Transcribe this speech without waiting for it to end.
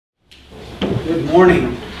Good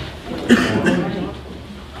morning.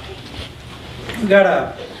 We got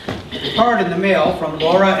a card in the mail from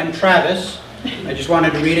Laura and Travis. I just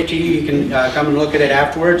wanted to read it to you. You can come and look at it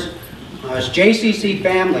afterwards. It's JCC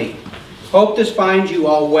family. Hope this finds you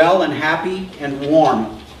all well and happy and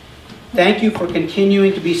warm. Thank you for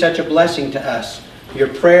continuing to be such a blessing to us. Your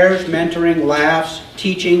prayers, mentoring, laughs,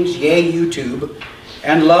 teachings, yay YouTube,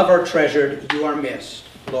 and love are treasured. You are missed.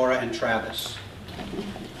 Laura and Travis.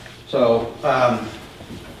 So,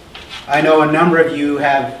 I know a number of you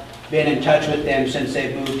have been in touch with them since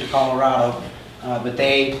they've moved to Colorado, but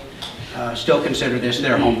they still consider this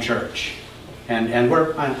their home church. And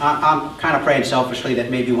I'm kind of praying selfishly that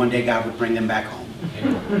maybe one day God would bring them back home.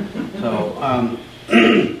 So,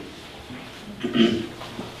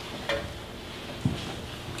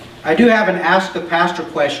 I do have an Ask the Pastor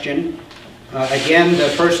question. Again,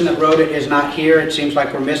 the person that wrote it is not here. It seems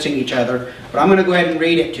like we're missing each other. But I'm going to go ahead and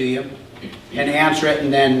read it to you and answer it,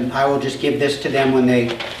 and then I will just give this to them when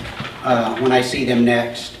I see them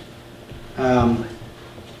next.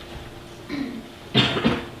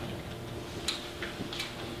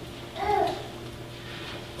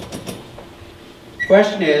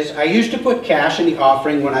 Question is, I used to put cash in the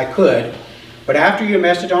offering when I could, but after your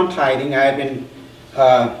message on tithing, I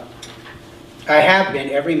have been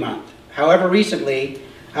every month. However, recently,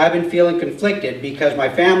 I've been feeling conflicted because my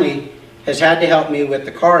family has had to help me with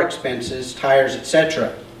the car expenses, tires,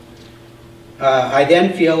 etc. I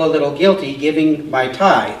then feel a little guilty giving my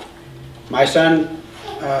tithe. My son,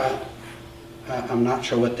 I'm not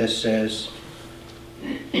sure what this says.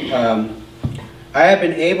 I have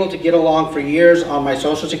been able to get along for years on my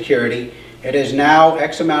Social Security. It is now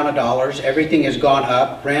X amount of dollars. Everything has gone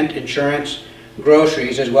up, rent, insurance,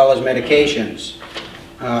 groceries, as well as medications.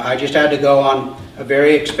 I just had to go on a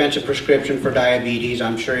very expensive prescription for diabetes.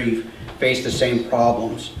 I'm sure you've faced the same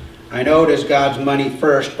problems. I know it is God's money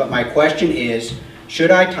first, but my question is,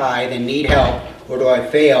 should I tithe and need help, or do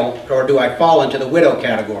I fall into the widow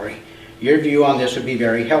category? Your view on this would be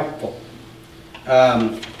very helpful.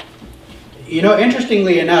 You know,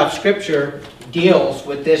 interestingly enough, Scripture deals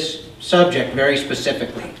with this subject very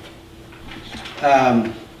specifically.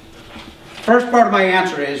 First part of my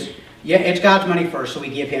answer is, yeah, it's God's money first, so we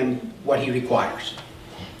give Him what He requires.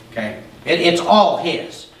 Okay? It's all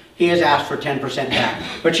His. He has asked for 10% back.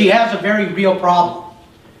 But she has a very real problem.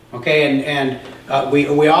 Okay? And we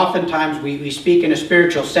oftentimes, we speak in a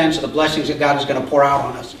spiritual sense of the blessings that God is going to pour out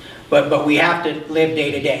on us. But we have to live day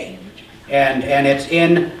to day. And it's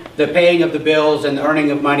in the paying of the bills and the earning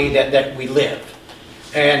of money that we live.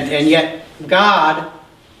 And yet, God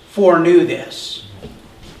foreknew this.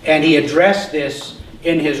 And He addressed this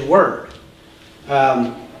in His Word.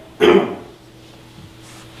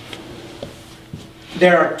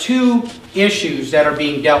 There are two issues that are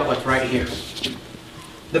being dealt with right here.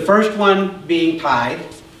 The first one being tithe,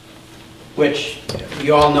 which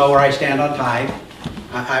you all know where I stand on tithe.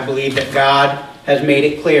 I believe that God has made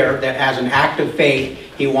it clear that as an act of faith,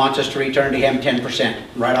 He wants us to return to Him 10%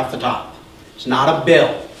 right off the top. It's not a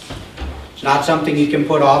bill. It's not something you can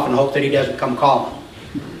put off and hope that He doesn't come calling.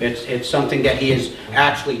 It's something that He has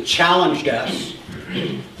actually challenged us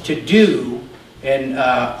to do. In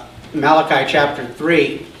Malachi chapter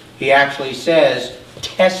 3, He actually says,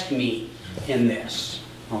 test me in this.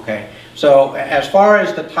 Okay? So as far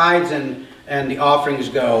as the tithes and the offerings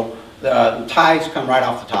go, the tithes come right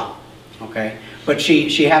off the top. Okay? But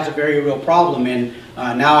she has a very real problem in,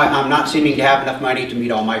 now I'm not seeming to have enough money to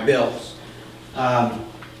meet all my bills.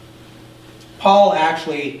 Paul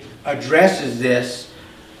actually addresses this.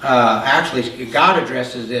 Actually, God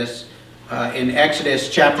addresses this in Exodus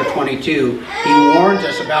chapter 22. He warns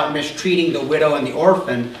us about mistreating the widow and the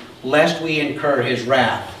orphan, lest we incur His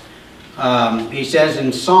wrath. He says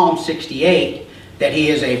in Psalm 68 that He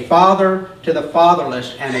is a father to the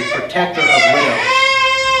fatherless and a protector of widows.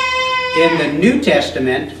 In the New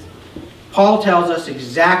Testament, Paul tells us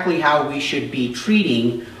exactly how we should be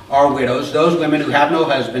treating our widows, those women who have no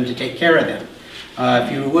husband, to take care of them.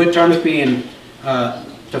 If you would turn with me in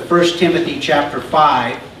to 1 Timothy chapter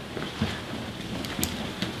 5.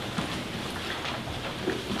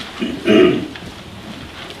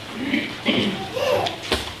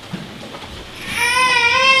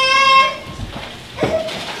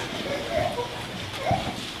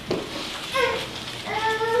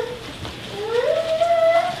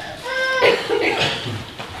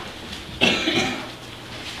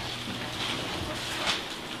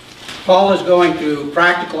 Paul is going through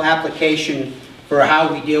practical application for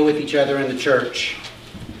how we deal with each other in the church.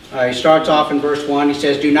 He starts off in verse 1. He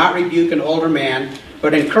says, "Do not rebuke an older man,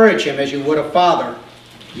 but encourage him as you would a father.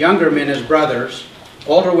 Younger men as brothers,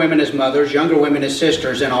 older women as mothers, younger women as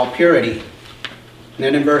sisters, in all purity. And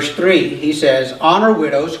then in verse 3, he says, honor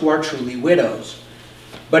widows who are truly widows.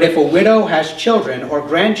 But if a widow has children or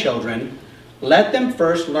grandchildren, let them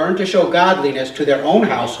first learn to show godliness to their own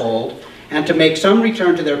household and to make some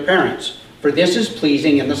return to their parents, for this is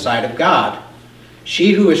pleasing in the sight of God.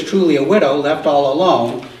 She who is truly a widow, left all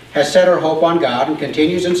alone, has set her hope on God and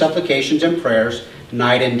continues in supplications and prayers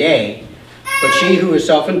night and day. But she who is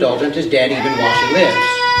self-indulgent is dead even while she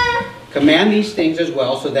lives. Command these things as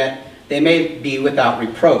well, so that they may be without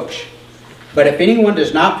reproach. But if anyone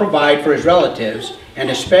does not provide for his relatives, and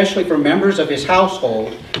especially for members of his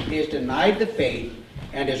household, he is denied the faith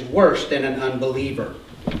and is worse than an unbeliever.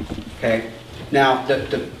 Okay? Now,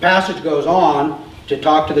 the passage goes on to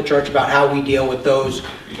talk to the church about how we deal with those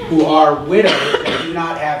who are widows and do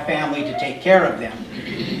not have family to take care of them.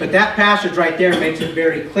 But that passage right there makes it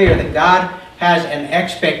very clear that God has an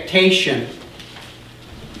expectation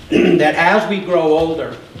that as we grow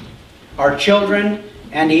older, our children,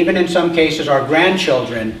 and even in some cases our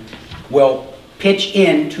grandchildren, will pitch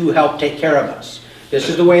in to help take care of us. This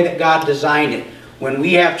is the way that God designed it. When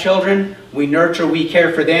we have children, we nurture, we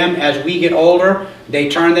care for them. As we get older, they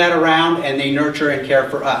turn that around and they nurture and care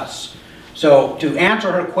for us. So to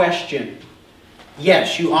answer her question,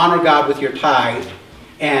 yes, you honor God with your tithe,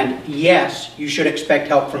 and yes, you should expect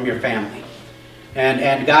help from your family.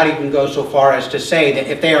 And God even goes so far as to say that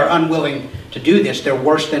if they are unwilling to do this, they're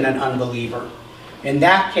worse than an unbeliever. In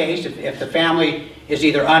that case, if the family is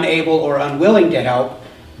either unable or unwilling to help,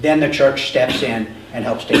 then the church steps in and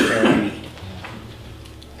helps take care of the need.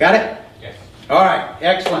 Got it? Yes. All right,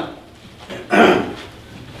 excellent.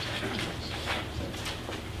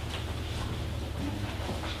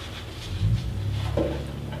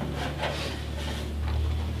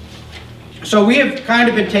 So we have kind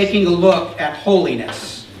of been taking a look at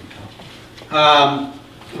holiness.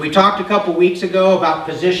 We talked a couple weeks ago about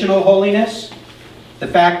positional holiness. The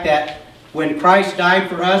fact that when Christ died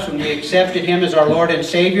for us, when we accepted Him as our Lord and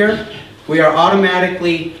Savior, we are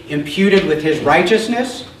automatically imputed with His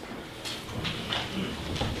righteousness.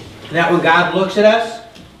 That when God looks at us,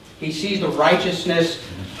 He sees the righteousness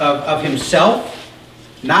of Himself,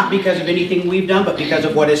 not because of anything we've done, but because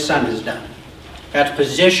of what His Son has done. That's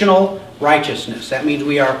positional righteousness. That means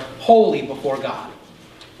we are holy before God.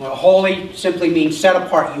 Well, holy simply means set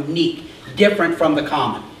apart, unique, different from the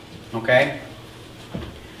common. Okay?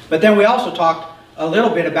 But then we also talked a little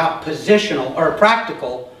bit about positional or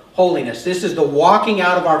practical holiness. This is the walking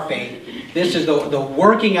out of our faith. This is the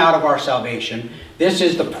working out of our salvation. This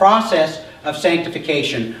is the process of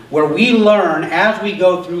sanctification, where we learn as we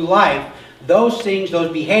go through life those things,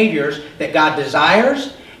 those behaviors that God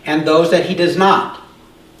desires and those that He does not,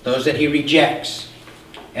 those that He rejects.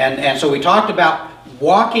 And so we talked about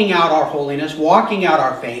walking out our holiness, walking out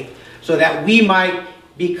our faith, so that we might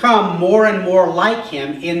become more and more like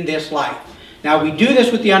Him in this life. Now we do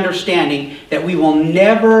this with the understanding that we will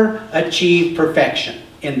never achieve perfection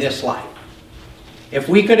in this life. If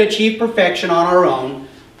we could achieve perfection on our own,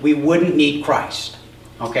 we wouldn't need Christ.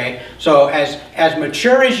 Okay? So as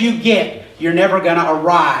mature as you get, you're never going to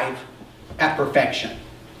arrive at perfection.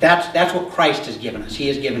 That's what Christ has given us. He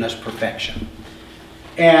has given us perfection.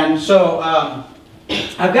 And so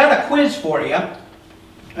I've got a quiz for you.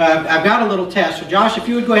 I've got a little test. So Josh, if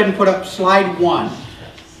you would go ahead and put up slide 1.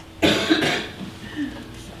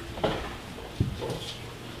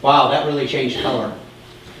 Wow, that really changed color.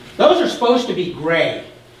 Those are supposed to be gray.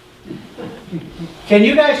 Can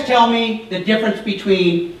you guys tell me the difference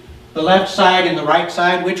between the left side and the right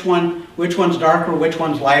side? Which one's darker, which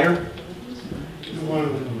one's lighter? The one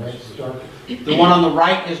on the right is darker. The one on the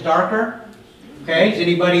right is darker? Okay, does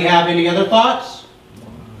anybody have any other thoughts?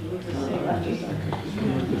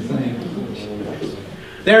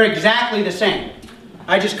 They're exactly the same.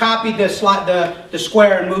 I just copied the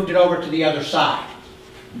square and moved it over to the other side.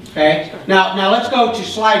 Okay, now let's go to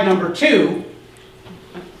slide number 2.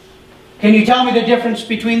 Can you tell me the difference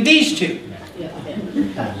between these two?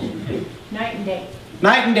 Night and day.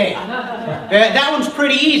 Night and day. That one's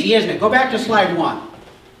pretty easy, isn't it? Go back to slide 1.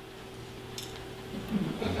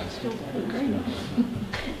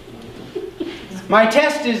 My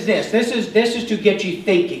test is this. This is to get you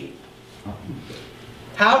thinking.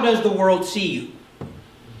 How does the world see you?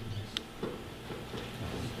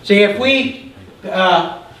 See, if we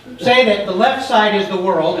say that the left side is the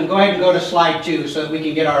world, and go ahead and go to slide 2 so that we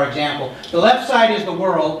can get our example. The left side is the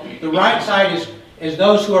world. The right side is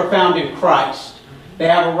those who are found in Christ. They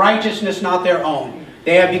have a righteousness not their own.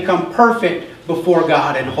 They have become perfect before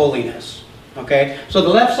God in holiness. Okay? So the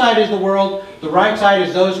left side is the world. The right side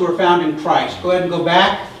is those who are found in Christ. Go ahead and go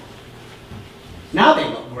back. Now they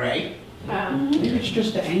look gray. Wow. Maybe it's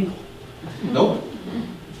just the angle. Nope.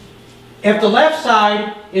 If the left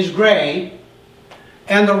side is gray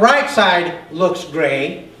and the right side looks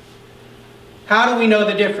gray, how do we know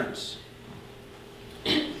the difference?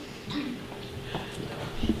 You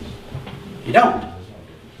don't.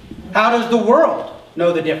 How does the world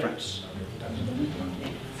know the difference?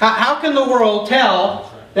 How can the world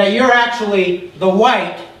tell that you're actually the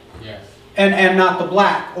white and not the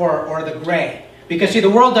black or the gray? Because see, the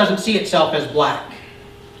world doesn't see itself as black.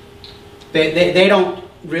 They don't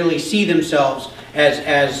really see themselves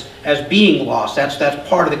as being lost. That's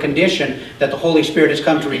part of the condition that the Holy Spirit has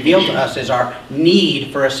come to reveal to us, is our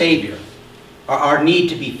need for a Savior, our need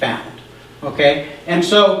to be found. Okay? And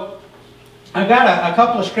so I've got a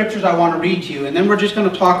couple of scriptures I want to read to you, and then we're just going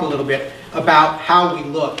to talk a little bit about how we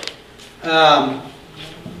look.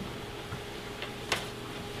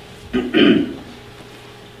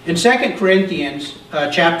 In 2 Corinthians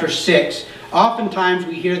chapter 6, oftentimes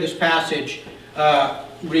we hear this passage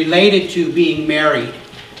related to being married.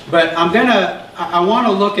 But I want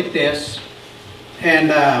to look at this and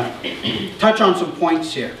touch on some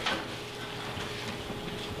points here.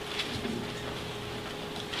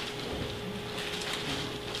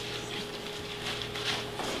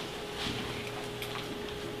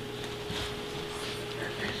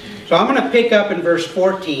 So I'm going to pick up in verse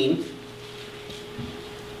 14.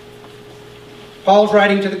 Paul's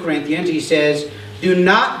writing to the Corinthians. He says, "Do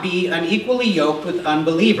not be unequally yoked with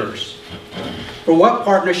unbelievers. For what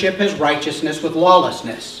partnership has righteousness with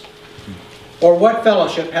lawlessness? Or what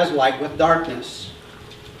fellowship has light with darkness?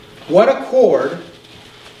 What accord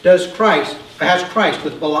has Christ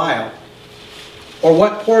with Belial? Or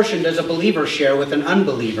what portion does a believer share with an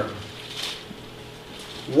unbeliever?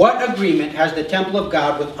 What agreement has the temple of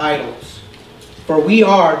God with idols? For we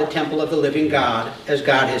are the temple of the living God, as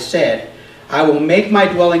God has said, I will make my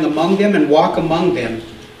dwelling among them and walk among them,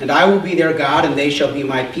 and I will be their God, and they shall be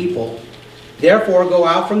my people. Therefore go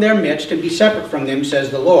out from their midst and be separate from them,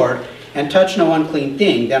 says the Lord, and touch no unclean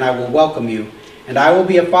thing. Then I will welcome you, and I will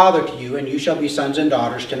be a father to you, and you shall be sons and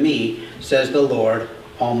daughters to me, says the Lord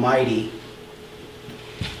Almighty."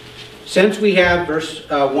 Since we have, verse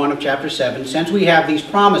 1 of chapter 7, since we have these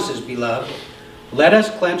promises, beloved, let us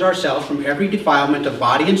cleanse ourselves from every defilement of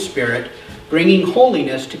body and spirit, bringing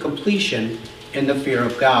holiness to completion in the fear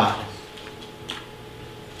of God.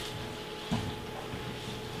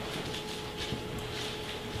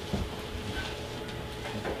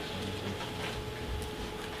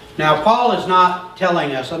 Now, Paul is not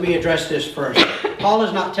telling us, let me address this first. Paul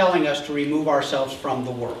is not telling us to remove ourselves from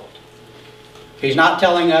the world. He's not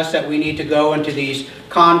telling us that we need to go into these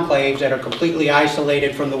conclaves that are completely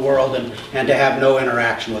isolated from the world and to have no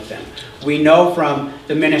interaction with them. We know from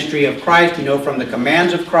the ministry of Christ, we know from the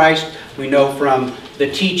commands of Christ, we know from the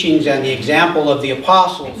teachings and the example of the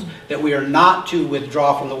apostles that we are not to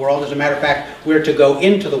withdraw from the world. As a matter of fact, we're to go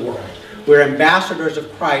into the world. We're ambassadors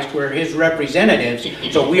of Christ, we're His representatives,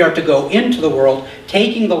 so we are to go into the world,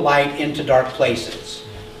 taking the light into dark places.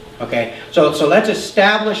 Okay, so let's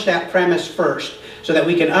establish that premise first so that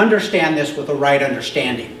we can understand this with the right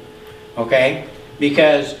understanding. Okay,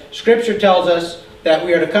 because Scripture tells us that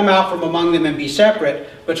we are to come out from among them and be separate,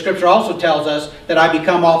 but Scripture also tells us that I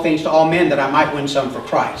become all things to all men that I might win some for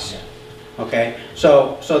Christ. Okay,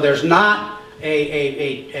 so there's not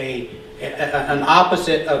an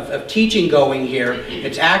opposite of teaching going here.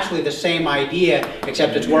 It's actually the same idea,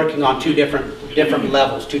 except it's working on two different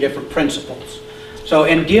levels, two different principles. So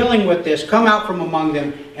in dealing with this, come out from among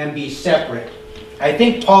them and be separate. I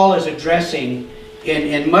think Paul is addressing,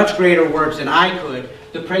 in much greater words than I could,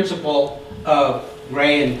 the principle of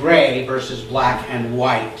gray and gray versus black and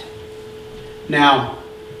white. Now,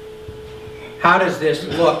 how does this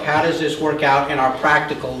look? How does this work out in our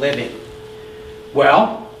practical living?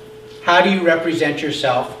 Well, how do you represent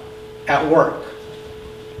yourself at work?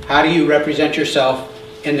 How do you represent yourself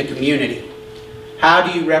in the community? How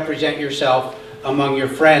do you represent yourself among your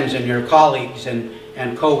friends and your colleagues and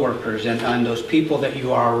co-workers and those people that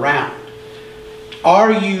you are around?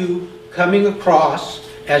 Are you coming across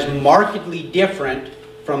as markedly different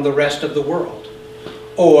from the rest of the world?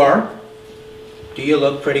 Or do you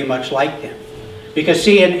look pretty much like them? Because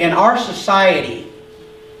see, in our society,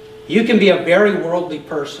 you can be a very worldly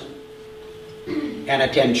person and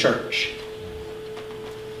attend church.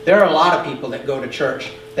 There are a lot of people that go to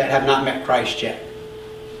church that have not met Christ yet.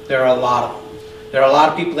 There are a lot of them. There are a lot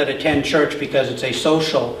of people that attend church because it's a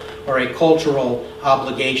social or a cultural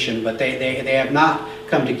obligation, but they have not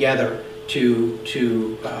come together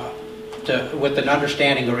with an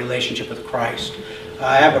understanding or relationship with Christ.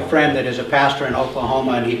 I have a friend that is a pastor in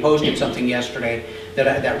Oklahoma, and he posted something yesterday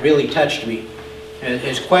that really touched me.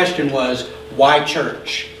 His question was, why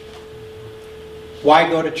church? Why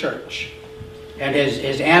go to church? And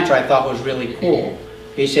his answer I thought was really cool.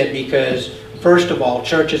 He said, because first of all,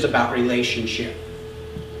 church is about relationship.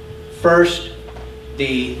 First,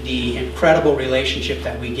 the incredible relationship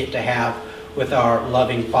that we get to have with our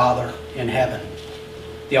loving Father in heaven,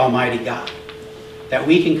 the Almighty God. That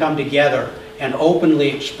we can come together and openly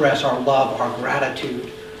express our love, our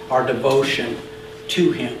gratitude, our devotion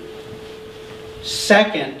to Him.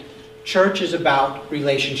 Second, church is about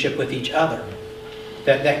relationship with each other.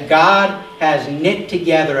 That God has knit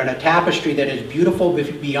together in a tapestry that is beautiful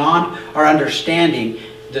beyond our understanding,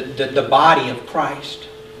 the body of Christ,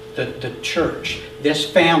 the church, this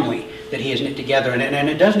family that He has knit together. And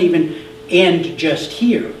it doesn't even end just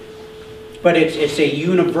here, but it's a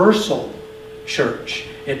universal church.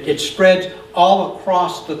 It spreads all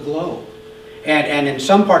across the globe. And in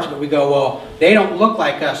some parts of it we go, well, they don't look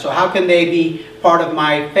like us, so how can they be part of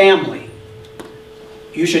my family?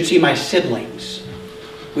 You should see my siblings.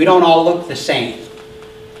 We don't all look the same.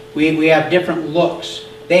 We have different looks.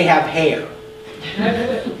 They have hair.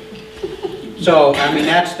 So, I mean,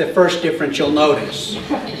 that's the first difference you'll notice.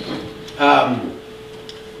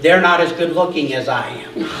 They're not as good looking as I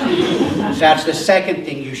am. That's the second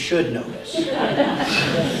thing you should notice.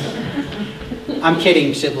 I'm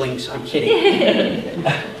kidding, siblings. I'm kidding.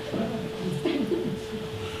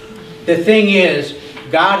 The thing is,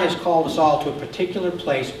 God has called us all to a particular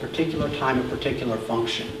place, a particular time, a particular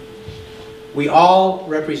function. We all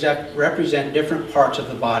represent different parts of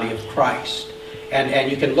the body of Christ.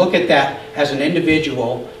 And you can look at that as an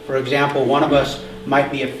individual. For example, one of us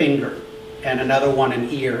might be a finger, and another one an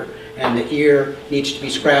ear. And the ear needs to be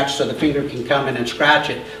scratched so the finger can come in and scratch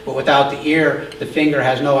it. But without the ear, the finger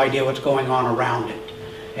has no idea what's going on around it.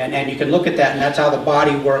 And you can look at that, and that's how the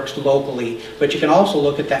body works locally. But you can also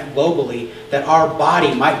look at that globally, that our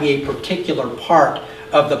body might be a particular part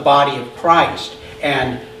of the body of Christ.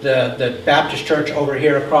 And the Baptist church over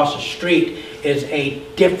here across the street is a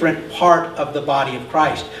different part of the body of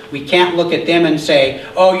Christ. We can't look at them and say,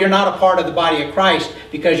 oh, you're not a part of the body of Christ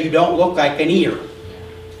because you don't look like an ear,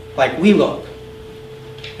 like we look.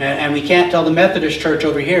 And we can't tell the Methodist church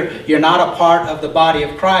over here, you're not a part of the body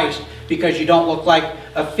of Christ because you don't look like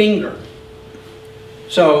a finger.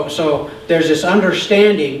 So there's this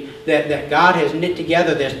understanding that God has knit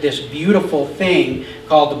together this beautiful thing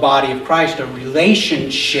called the body of Christ, a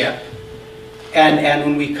relationship. And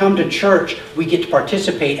when we come to church, we get to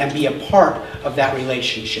participate and be a part of that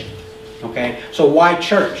relationship. Okay? So why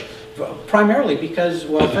church? Primarily because,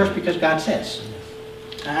 well, first because God says.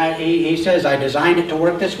 He says, I designed it to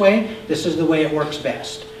work this way. This is the way it works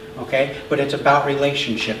best. Okay? But it's about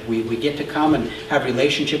relationship. We get to come and have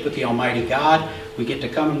relationship with the Almighty God. We get to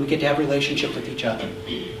come and we get to have relationship with each other.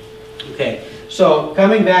 Okay. So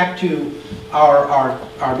coming back to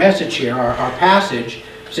our message here, our passage,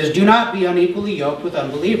 it says, do not be unequally yoked with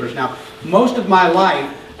unbelievers. Now, most of my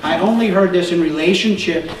life, I only heard this in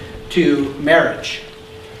relationship to marriage.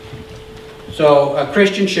 So a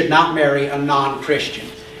Christian should not marry a non-Christian.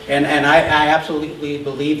 And I absolutely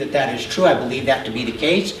believe that that is true. I believe that to be the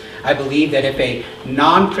case. I believe that if a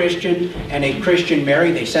non-Christian and a Christian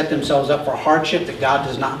marry, they set themselves up for hardship that God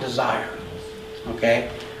does not desire. Okay?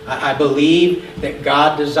 I believe that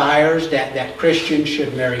God desires that Christians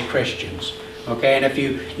should marry Christians. Okay? And if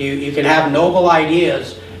you can have noble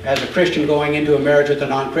ideas as a Christian going into a marriage with a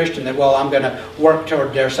non-Christian that, well, I'm going to work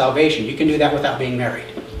toward their salvation. You can do that without being married.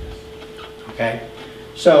 Okay?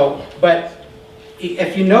 So, but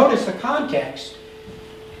if you notice the context,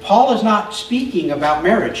 Paul is not speaking about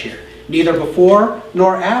marriage here. Neither before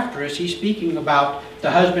nor after is he speaking about the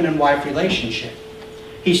husband and wife relationship.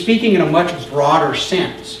 He's speaking in a much broader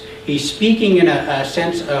sense. He's speaking in a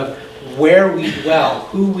sense of where we dwell,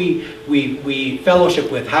 who we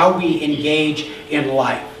fellowship with, how we engage in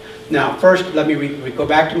life. Now, first, let me go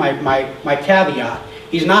back to my caveat.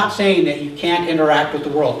 He's not saying that you can't interact with the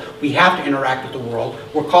world. We have to interact with the world.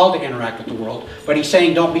 We're called to interact with the world. But he's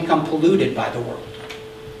saying don't become polluted by the world.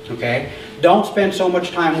 Okay? Don't spend so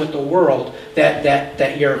much time with the world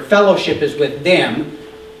that your fellowship is with them.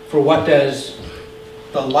 For what does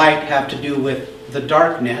the light have to do with the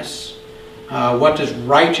darkness? What does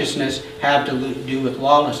righteousness have to do with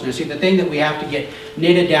lawlessness? See, the thing that we have to get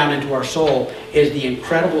knitted down into our soul is the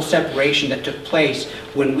incredible separation that took place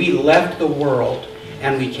when we left the world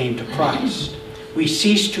and we came to Christ. We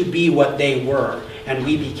ceased to be what they were, and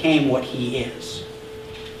we became what He is.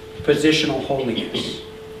 Positional holiness.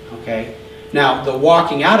 Okay? Now, the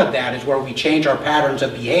walking out of that is where we change our patterns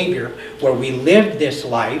of behavior, where we live this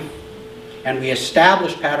life, and we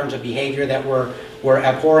establish patterns of behavior that were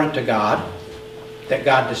abhorrent to God, that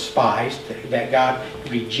God despised, that God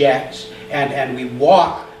rejects, and we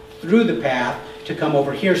walk through the path to come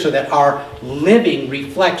over here so that our living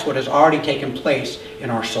reflects what has already taken place in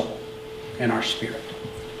our soul, in our spirit.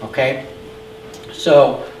 Okay?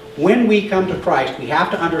 So, when we come to Christ, we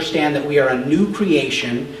have to understand that we are a new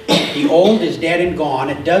creation. The old is dead and gone.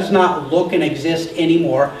 It does not look and exist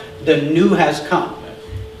anymore. The new has come.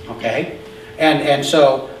 Okay? And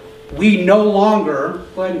so, we no longer,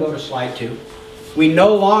 go ahead and go to slide 2. We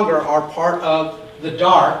no longer are part of the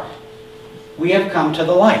dark. We have come to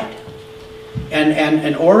the light. And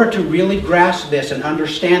in order to really grasp this and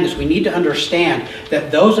understand this, we need to understand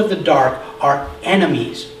that those of the dark are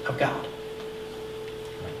enemies of God.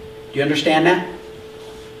 Do you understand that?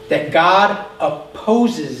 That God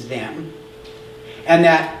opposes them, and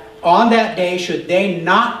that on that day, should they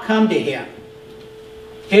not come to Him,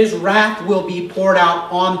 His wrath will be poured out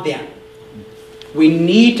on them. We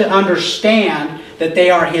need to understand that they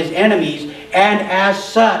are His enemies, and as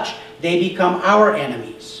such, they become our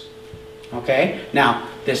enemies. Okay? Now,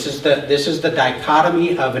 this is the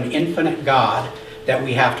dichotomy of an infinite God that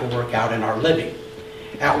we have to work out in our living.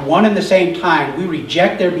 At one and the same time, we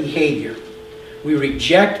reject their behavior. We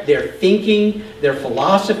reject their thinking, their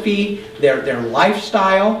philosophy, their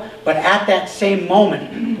lifestyle. But at that same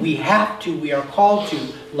moment, we are called to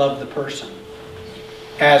love the person,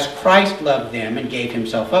 as Christ loved them and gave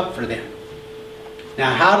Himself up for them.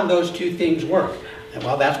 Now, how do those two things work?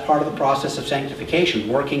 Well, that's part of the process of sanctification,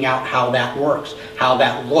 working out how that works, how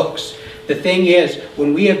that looks. The thing is,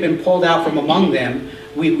 when we have been pulled out from among them,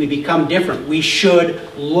 we become different. We should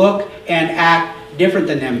look and act different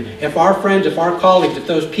than them. If our friends, if our colleagues, if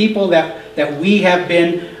those people that we have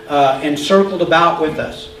been encircled about with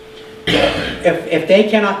us, if they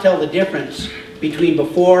cannot tell the difference between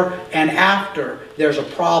before and after, there's a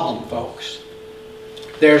problem, folks.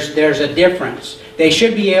 There's a difference. They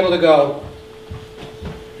should be able to go,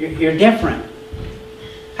 you're different.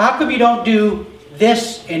 How come you don't do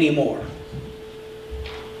this anymore?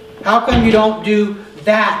 How come you don't do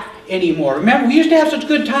that anymore? Remember, we used to have such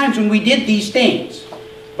good times when we did these things.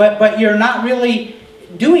 But you're not really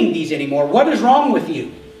doing these anymore. What is wrong with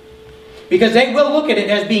you? Because they will look at it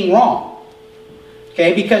as being wrong.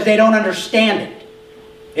 Okay? Because they don't understand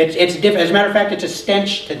it. It's different. As a matter of fact, it's a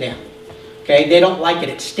stench to them. Okay? They don't like it.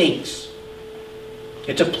 It stinks.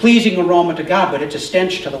 It's a pleasing aroma to God, but it's a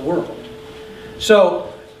stench to the world.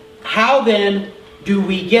 So, how then do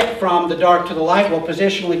we get from the dark to the light? Well,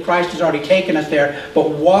 positionally, Christ has already taken us there. But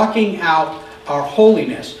walking out our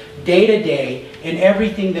holiness day to day in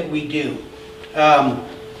everything that we do.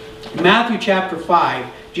 Matthew chapter 5,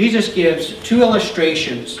 Jesus gives two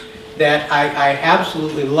illustrations that I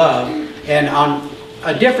absolutely love. And on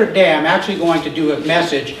a different day, I'm actually going to do a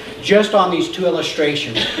message just on these two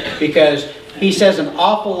illustrations, because He says an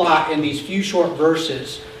awful lot in these few short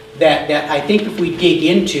verses that I think if we dig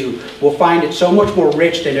into, we'll find it so much more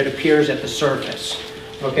rich than it appears at the surface.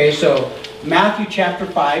 Okay, so Matthew chapter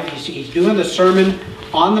 5, he's doing the Sermon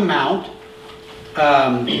on the Mount.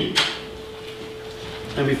 Let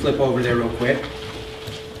me flip over there real quick.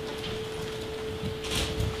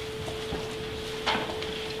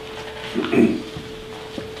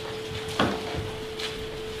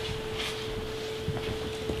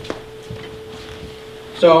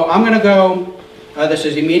 So I'm going to go, this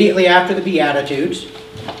is immediately after the Beatitudes,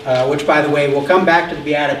 which, by the way, we'll come back to the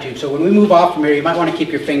Beatitudes. So when we move off from here, you might want to keep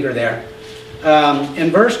your finger there.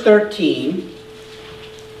 In verse 13,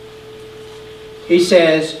 he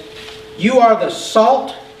says, "You are the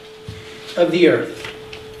salt of the earth.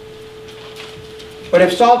 But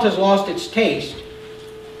if salt has lost its taste,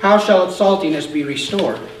 how shall its saltiness be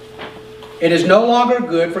restored? It is no longer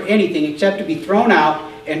good for anything except to be thrown out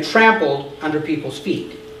and trampled under people's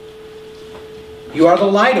feet. You are the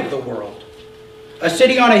light of the world. A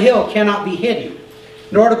city on a hill cannot be hidden,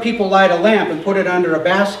 nor do people light a lamp and put it under a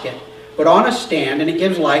basket, but on a stand, and it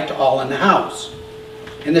gives light to all in the house.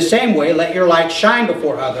 In the same way, let your light shine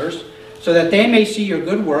before others, so that they may see your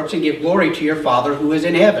good works and give glory to your Father who is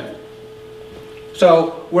in heaven."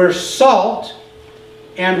 So, we're salt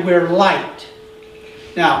and we're light.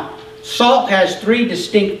 Now, salt has three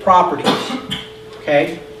distinct properties.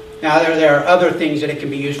 Okay? Now, there are other things that it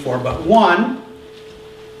can be used for, but one,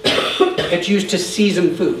 it's used to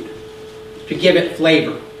season food, to give it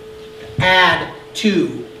flavor, to add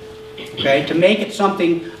to, okay, to make it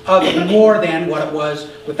something other, more than what it was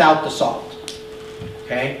without the salt.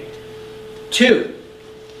 Okay? Two,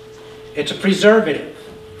 it's a preservative.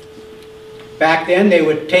 Back then, they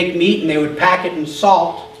would take meat and they would pack it in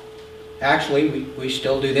salt. Actually, we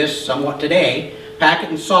still do this somewhat today. Pack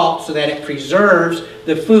it in salt so that it preserves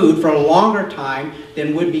the food for a longer time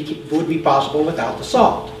than would be possible without the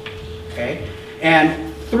salt. Okay?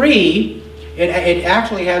 And 3, it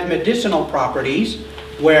actually has medicinal properties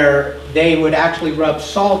where they would actually rub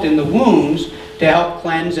salt in the wounds to help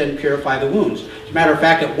cleanse and purify the wounds. As a matter of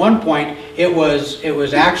fact, at one point, it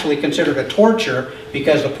was actually considered a torture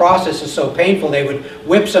because the process is so painful. They would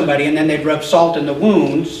whip somebody and then they'd rub salt in the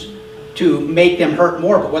wounds to make them hurt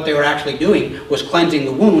more. But what they were actually doing was cleansing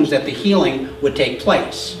the wounds that the healing would take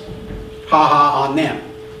place. Ha ha on them.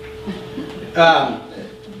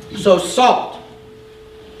 So salt.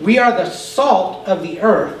 We are the salt of the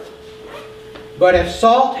earth. But if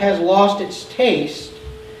salt has lost its taste,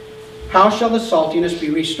 how shall the saltiness be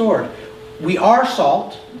restored? We are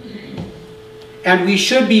salt, and we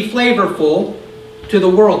should be flavorful to the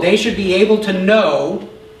world. They should be able to know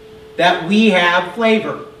that we have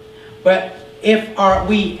flavor. But if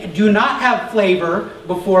we do not have flavor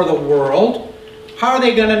before the world, how are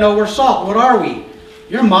they going to know we're salt? What are we?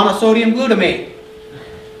 You're monosodium glutamate.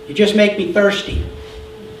 You just make me thirsty.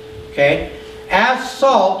 Okay? As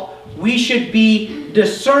salt, we should be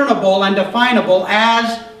discernible and definable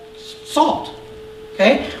as salt.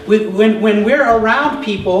 Okay? When we're around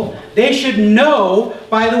people, they should know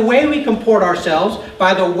by the way we comport ourselves,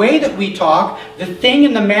 by the way that we talk, the thing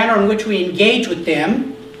and the manner in which we engage with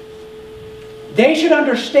them. They should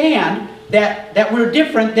understand that we're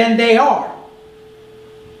different than they are.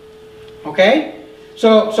 Okay?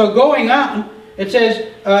 So going on, it says,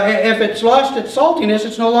 if it's lost its saltiness,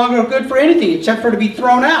 it's no longer good for anything except for to be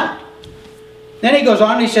thrown out. Then he goes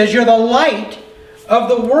on and he says, you're the light of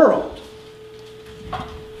the world.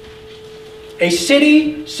 A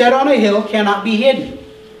city set on a hill cannot be hidden.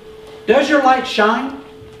 Does your light shine?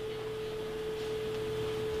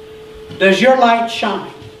 Does your light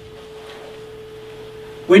shine?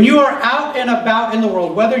 When you are out and about in the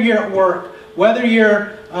world, whether you're at work, whether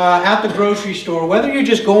you're at the grocery store, whether you're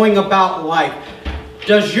just going about life,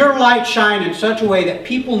 does your light shine in such a way that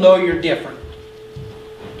people know you're different?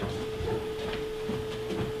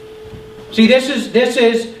 See, this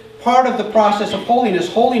is part of the process of holiness.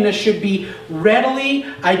 Holiness should be readily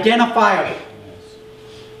identifiable.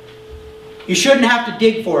 You shouldn't have to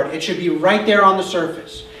dig for it. It should be right there on the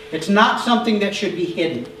surface. It's not something that should be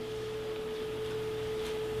hidden.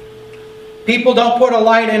 People don't put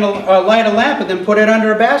light a lamp and then put it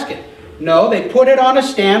under a basket. No, they put it on a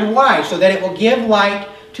stand. Why? So that it will give light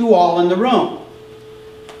to all in the room.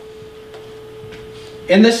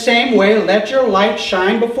 In the same way, let your light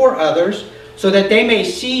shine before others, so that they may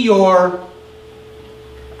see your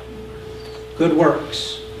good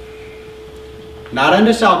works. Not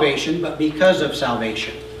unto salvation, but because of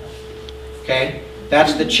salvation. Okay?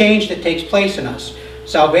 That's the change that takes place in us.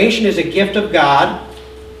 Salvation is a gift of God,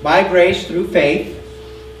 by grace through faith,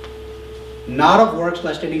 not of works,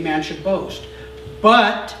 lest any man should boast.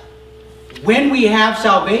 But when we have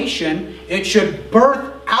salvation, it should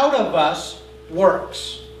birth out of us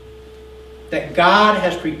works that God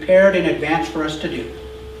has prepared in advance for us to do.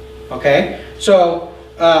 Okay? So,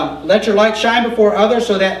 let your light shine before others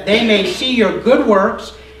so that they may see your good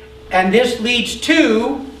works. And this leads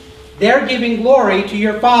to their giving glory to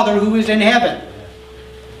your Father who is in heaven.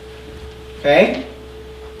 Okay?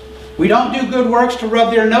 We don't do good works to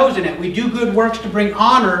rub their nose in it. We do good works to bring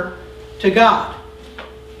honor to God.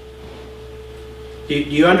 Do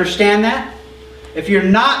you understand that? If you're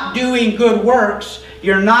not doing good works,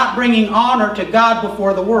 you're not bringing honor to God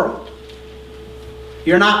before the world.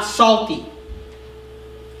 You're not salty.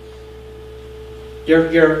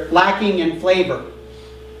 You're lacking in flavor.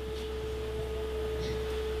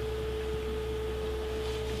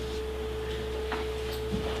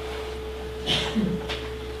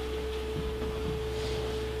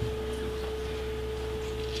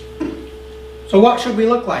 So what should we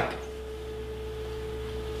look like?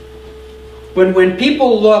 When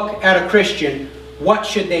people look at a Christian, what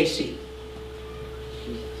should they see?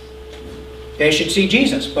 They should see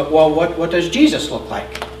Jesus. But well, what does Jesus look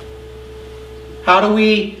like? How do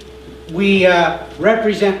we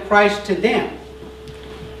represent Christ to them?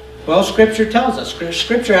 Well, Scripture tells us.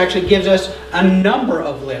 Scripture actually gives us a number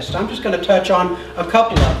of lists. I'm just going to touch on a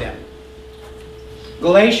couple of them.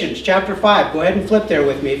 Galatians chapter 5. Go ahead and flip there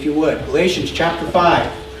with me if you would. Galatians chapter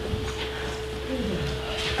 5.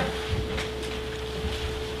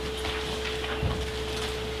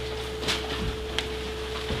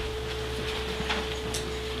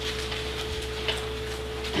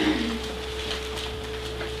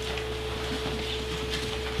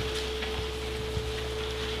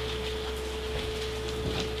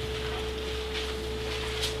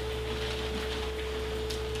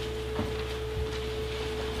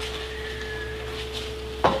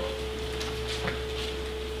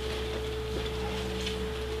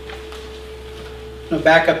 Now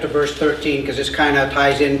back up to verse 13, because this kind of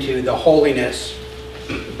ties into the holiness,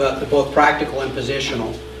 but both practical and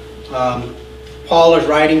positional. Paul is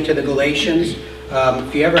writing to the Galatians.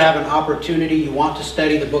 If you ever have an opportunity, you want to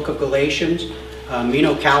study the book of Galatians,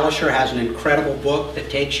 Mino Kalisher has an incredible book that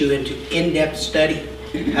takes you into in-depth study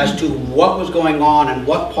as to what was going on and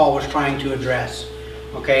what Paul was trying to address.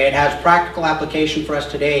 Okay, it has practical application for us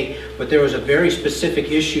today, but there was a very specific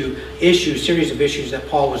series of issues that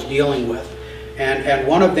Paul was dealing with. And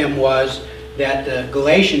one of them was that the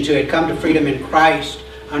Galatians who had come to freedom in Christ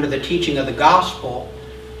under the teaching of the gospel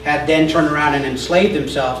had then turned around and enslaved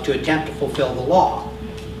themselves to attempt to fulfill the law,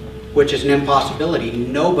 which is an impossibility.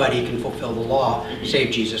 Nobody can fulfill the law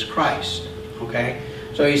save Jesus Christ. Okay?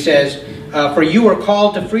 So he says, for you are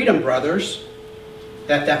called to freedom, brothers.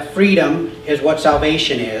 That freedom is what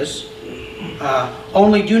salvation is.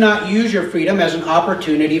 Only do not use your freedom as an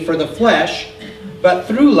opportunity for the flesh, but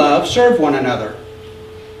through love serve one another.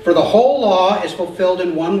 For the whole law is fulfilled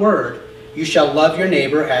in one word, you shall love your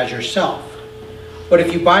neighbor as yourself. But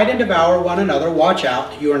if you bite and devour one another, watch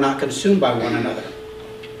out that you are not consumed by one another.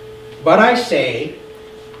 But I say,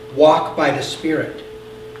 walk by the Spirit,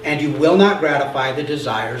 and you will not gratify the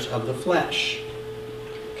desires of the flesh.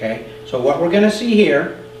 Okay, so what we're going to see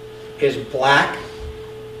here is black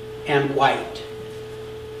and white.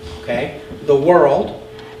 Okay, the world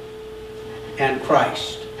and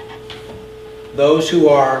Christ. Those who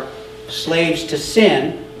are slaves to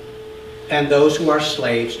sin and those who are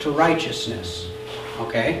slaves to righteousness.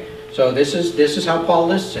 Okay, so this is how Paul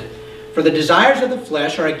lists it. For the desires of the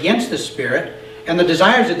flesh are against the Spirit, and the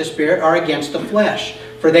desires of the Spirit are against the flesh,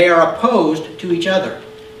 for they are opposed to each other,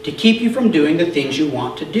 to keep you from doing the things you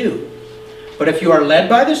want to do. But if you are led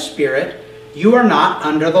by the Spirit, you are not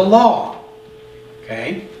under the law.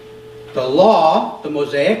 Okay? The law, the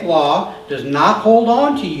Mosaic law, does not hold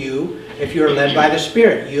on to you if you are led by the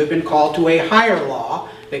Spirit. You have been called to a higher law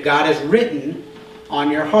that God has written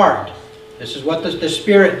on your heart. This is what the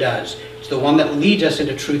Spirit does. It's the one that leads us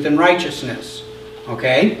into truth and righteousness.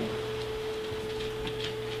 Okay?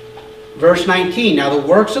 Verse 19, now the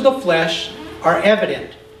works of the flesh are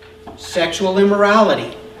evident. Sexual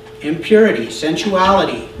immorality, impurity,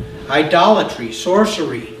 sensuality, idolatry,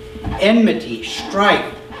 sorcery, enmity,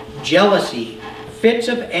 strife, jealousy, fits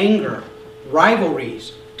of anger,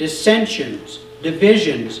 rivalries, dissensions,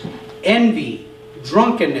 divisions, envy,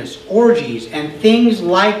 drunkenness, orgies, and things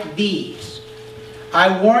like these.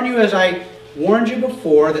 I warn you, as I warned you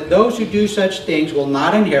before, that those who do such things will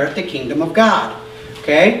not inherit the kingdom of God.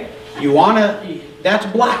 Okay? You want to, that's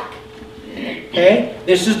black. Okay?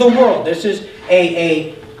 This is the world. This is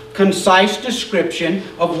a concise description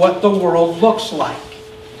of what the world looks like.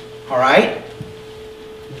 Alright?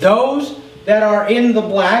 Those that are in the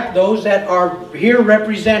black, those that are here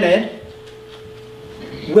represented,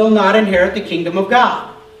 will not inherit the kingdom of God.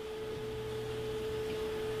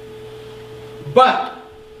 But,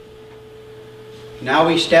 now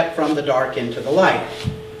we step from the dark into the light.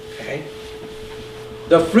 Okay?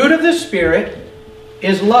 The fruit of the Spirit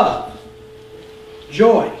is love,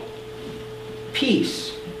 joy,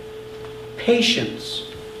 peace, patience,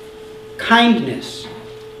 kindness,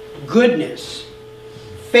 goodness,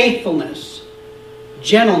 faithfulness,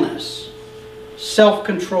 gentleness,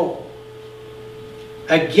 self-control.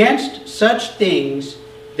 Against such things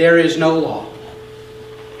there is no law.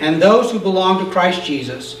 And those who belong to Christ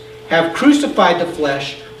Jesus have crucified the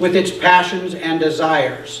flesh with its passions and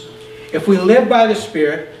desires. If we live by the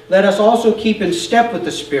Spirit, let us also keep in step with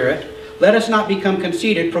the Spirit. Let us not become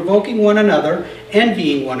conceited, provoking one another,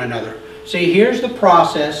 envying one another. See, here's the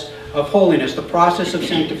process of holiness, the process of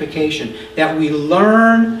sanctification, that we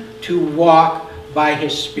learn to walk by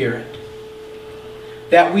His Spirit.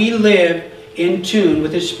 That we live in tune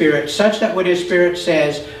with His Spirit, such that when His Spirit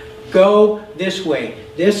says, go this way,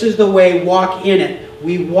 this is the way, walk in it,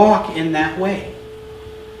 we walk in that way.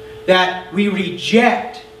 That we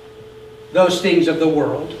reject those things of the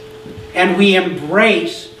world, and we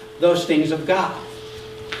embrace those things of God.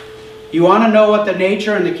 You want to know what the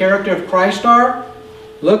nature and the character of Christ are?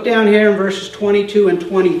 Look down here in verses 22 and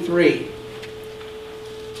 23.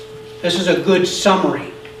 This is a good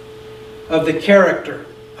summary of the character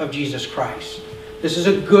of Jesus Christ. This is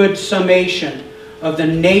a good summation of the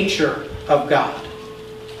nature of God.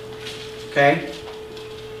 Okay?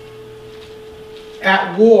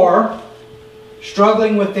 At war,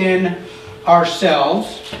 struggling within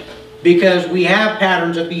ourselves, because we have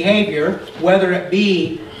patterns of behavior, whether it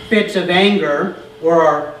be fits of anger,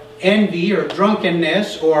 or envy, or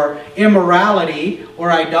drunkenness, or immorality,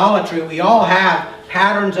 or idolatry. We all have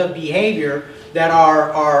patterns of behavior that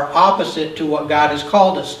are opposite to what God has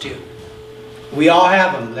called us to. We all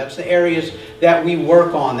have them. That's the areas that we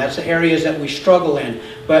work on. That's the areas that we struggle in.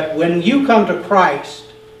 But when you come to Christ,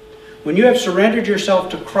 when you have surrendered yourself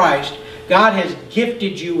to Christ, God has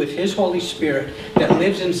gifted you with His Holy Spirit that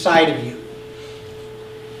lives inside of you.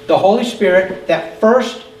 The Holy Spirit that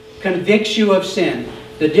first convicts you of sin.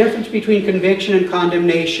 The difference between conviction and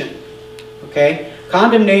condemnation. Okay?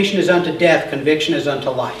 Condemnation is unto death. Conviction is unto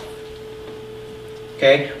life.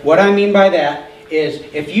 Okay? What I mean by that is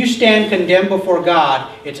if you stand condemned before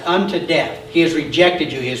God, it's unto death. He has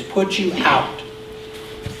rejected you. He has put you out.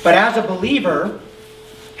 But as a believer,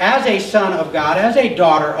 as a son of God, as a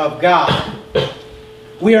daughter of God,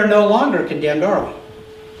 we are no longer condemned, are we?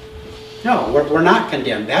 No, we're not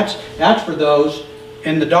condemned. That's for those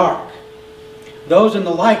in the dark. Those in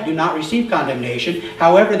the light do not receive condemnation.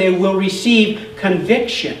 However, they will receive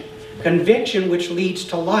conviction. Conviction which leads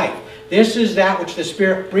to life. This is that which the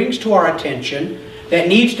Spirit brings to our attention that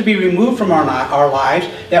needs to be removed from our lives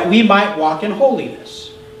that we might walk in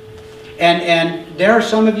holiness. And there are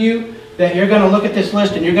some of you that you're going to look at this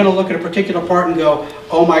list and you're going to look at a particular part and go,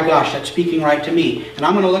 oh my gosh, that's speaking right to me. And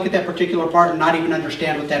I'm going to look at that particular part and not even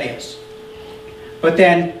understand what that is. But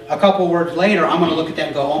then a couple words later, I'm going to look at that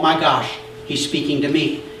and go, oh my gosh, He's speaking to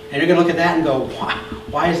me. And you're going to look at that and go,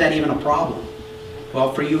 why is that even a problem?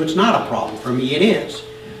 Well, for you it's not a problem. For me it is.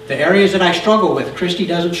 The areas that I struggle with, Christy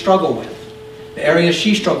doesn't struggle with. The areas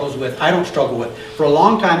she struggles with, I don't struggle with. For a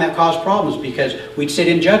long time that caused problems because we'd sit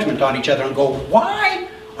in judgment on each other and go, why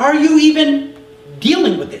are you even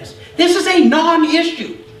dealing with this? This is a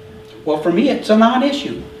non-issue. Well, for me it's a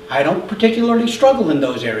non-issue. I don't particularly struggle in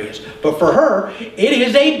those areas. But for her, it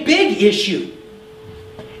is a big issue.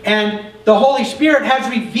 And the Holy Spirit has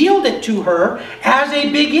revealed it to her as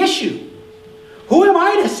a big issue. Who am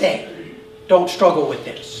I to say, don't struggle with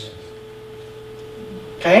this?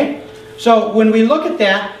 Okay? So when we look at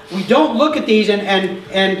that, we don't look at these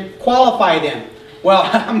and qualify them. Well,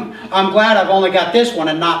 I'm glad I've only got this one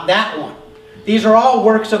and not that one. These are all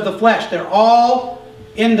works of the flesh. They're all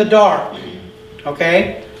in the dark.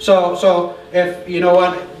 Okay? So if, you know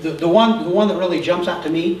what, the one that really jumps out to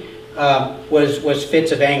me was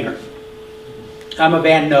fits of anger. I'm a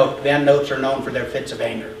Van Note. Van Notes are known for their fits of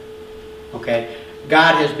anger. Okay?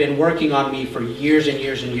 God has been working on me for years and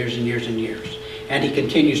years and years and years and years. And He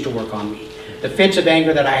continues to work on me. The fits of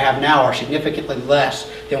anger that I have now are significantly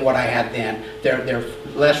less than what I had then. They're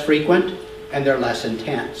less frequent and they're less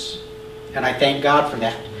intense. And I thank God for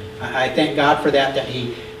that. I thank God for that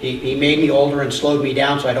He made me older and slowed me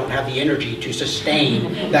down so I don't have the energy to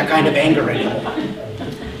sustain that kind of anger anymore.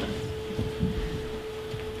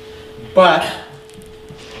 But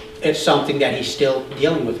it's something that He's still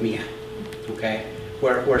dealing with me at. Okay?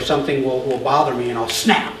 Where something will bother me and I'll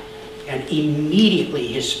snap. And immediately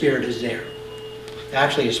His Spirit is there.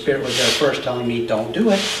 Actually, His Spirit was there first telling me, don't do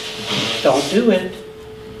it. Don't do it.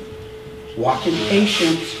 Walk in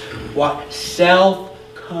patience. Walk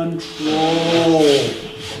self-control.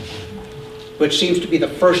 Which seems to be the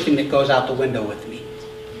first thing that goes out the window with me.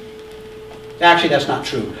 Actually, that's not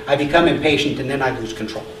true. I become impatient and then I lose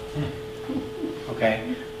control.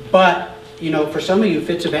 Okay? But, you know, for some of you,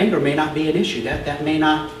 fits of anger may not be an issue. That may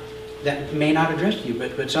not address you,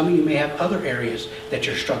 but some of you may have other areas that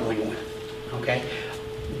you're struggling with. Okay?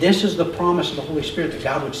 This is the promise of the Holy Spirit that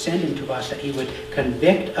God would send into us, that He would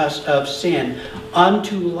convict us of sin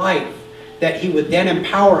unto life, that He would then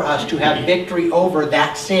empower us to have victory over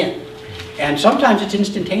that sin. And sometimes it's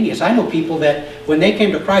instantaneous. I know people that when they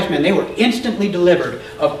came to Christ, man, they were instantly delivered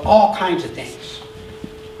of all kinds of things.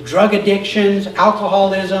 Drug addictions,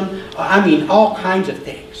 alcoholism, I mean all kinds of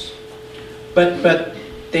things. But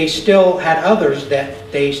they still had others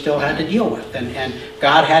that they still had to deal with. And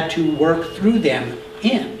God had to work through them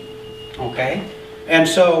in. Okay? And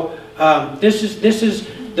so this is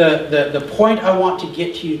the point I want to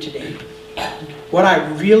get to you today. What I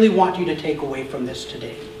really want you to take away from this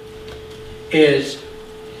today is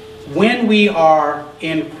when we are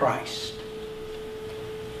in Christ,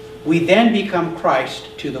 we then become Christ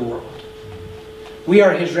to the world. We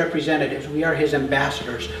are His representatives. We are His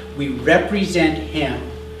ambassadors. We represent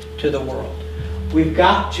Him to the world. We've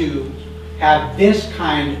got to have this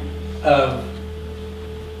kind of,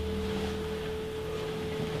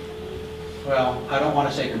 well, I don't want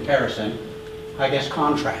to say comparison, I guess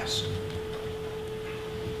contrast.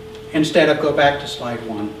 Instead of, go back to slide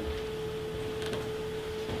 1.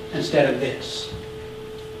 Instead of this.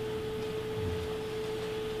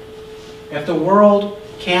 If the world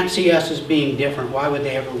can't see us as being different, why would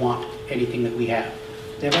they ever want anything that we have?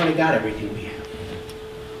 They've already got everything we have.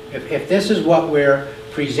 If this is what we're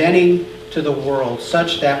presenting to the world,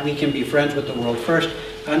 such that we can be friends with the world, first,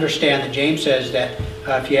 understand that James says that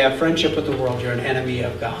if you have friendship with the world, you're an enemy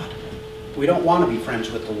of God. We don't want to be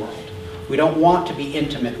friends with the world. We don't want to be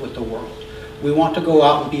intimate with the world. We want to go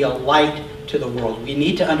out and be a light to the world. We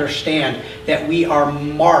need to understand that we are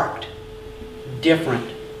marked different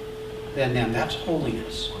than them. That's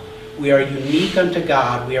holiness. We are unique unto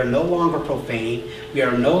God. We are no longer profane. We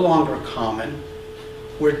are no longer common.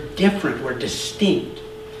 We're different. We're distinct.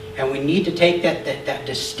 And we need to take that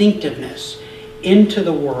distinctiveness into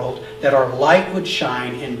the world, that our light would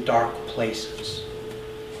shine in dark places.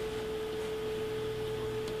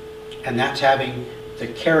 And that's having the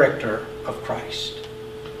character of Christ.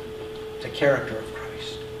 The character of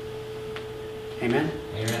Christ. Amen?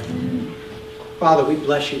 Amen. Father, we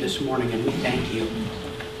bless you this morning and we thank you.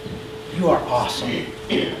 You are awesome.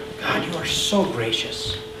 God, you are so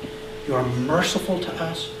gracious. You are merciful to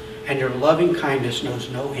us, and your loving kindness knows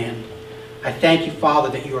no end. I thank you, Father,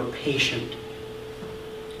 that you are patient.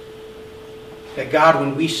 That, God,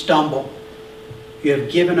 when we stumble, you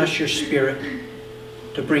have given us your Spirit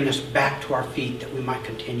to bring us back to our feet that we might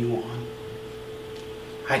continue on.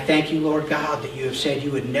 I thank you, Lord God, that you have said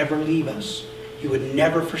you would never leave us. You would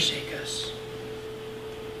never forsake us.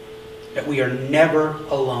 That we are never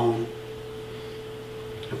alone.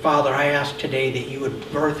 And Father, I ask today that you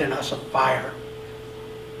would birth in us a fire.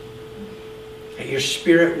 That your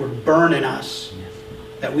Spirit would burn in us.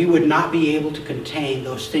 That we would not be able to contain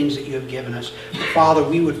those things that you have given us. But Father,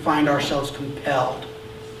 we would find ourselves compelled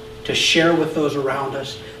to share with those around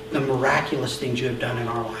us the miraculous things you have done in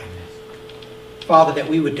our life. Father, that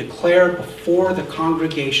we would declare before the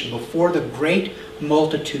congregation, before the great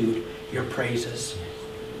multitude, your praises.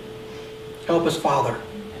 Help us, Father,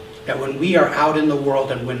 that when we are out in the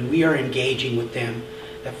world and when we are engaging with them,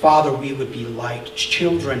 that, Father, we would be light,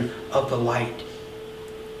 children of the light.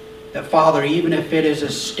 That, Father, even if it is a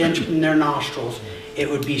stench from their nostrils, it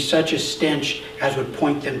would be such a stench as would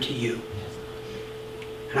point them to you.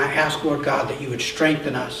 And I ask, Lord God, that you would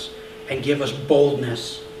strengthen us and give us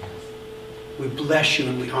boldness. We bless you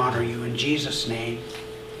and we honor you. In Jesus' name,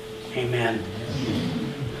 amen.